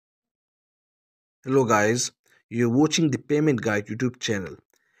Hello guys, you're watching the Payment Guide YouTube channel.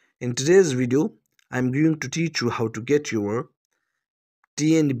 In today's video, I'm going to teach you how to get your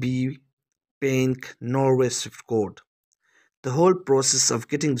DNB Bank Norway SWIFT code. The whole process of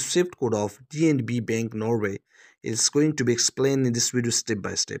getting the SWIFT code of DNB Bank Norway is going to be explained in this video step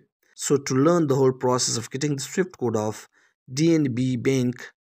by step. So to learn the whole process of getting the SWIFT code of DNB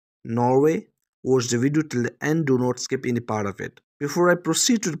Bank Norway, watch the video till the end, do not skip any part of it. Before I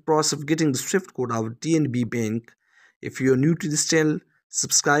proceed to the process of getting the SWIFT code of DNB Bank, if you are new to this channel,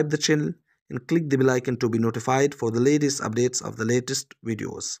 subscribe the channel and click the bell icon to be notified for the latest updates of the latest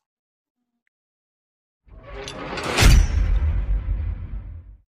videos.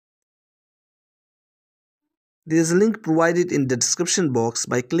 There is a link provided in the description box.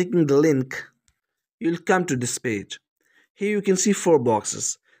 By clicking the link, you'll come to this page. Here you can see four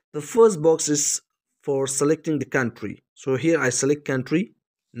boxes. The first box is for selecting the country. So here I select country,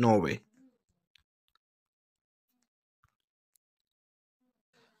 Norway.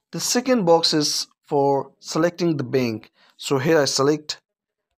 The second box is for selecting the bank. So here I select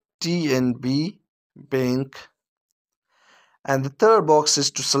DNB Bank. And the third box is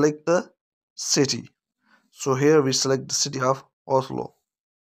to select the city. So here we select the city of Oslo.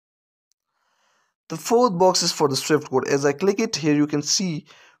 The fourth box is for the SWIFT code. As I click it, here you can see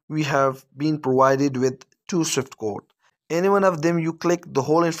we have been provided with two SWIFT code. Any one of them you click, the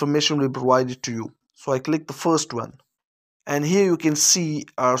whole information will be provided to you. So I click the first one. And here you can see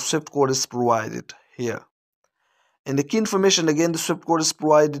our SWIFT code is provided here. And the key information, again, the SWIFT code is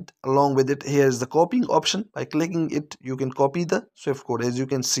provided along with it. Here is the copying option. By clicking it, you can copy the SWIFT code, as you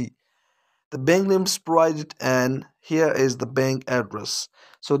can see. The bank name is provided, and here is the bank address.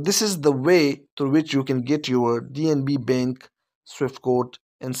 So this is the way through which you can get your DNB Bank SWIFT code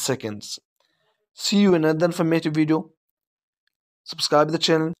in seconds. See you in another informative video. Subscribe to the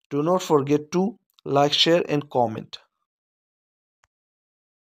channel. Do not forget to like, share and comment.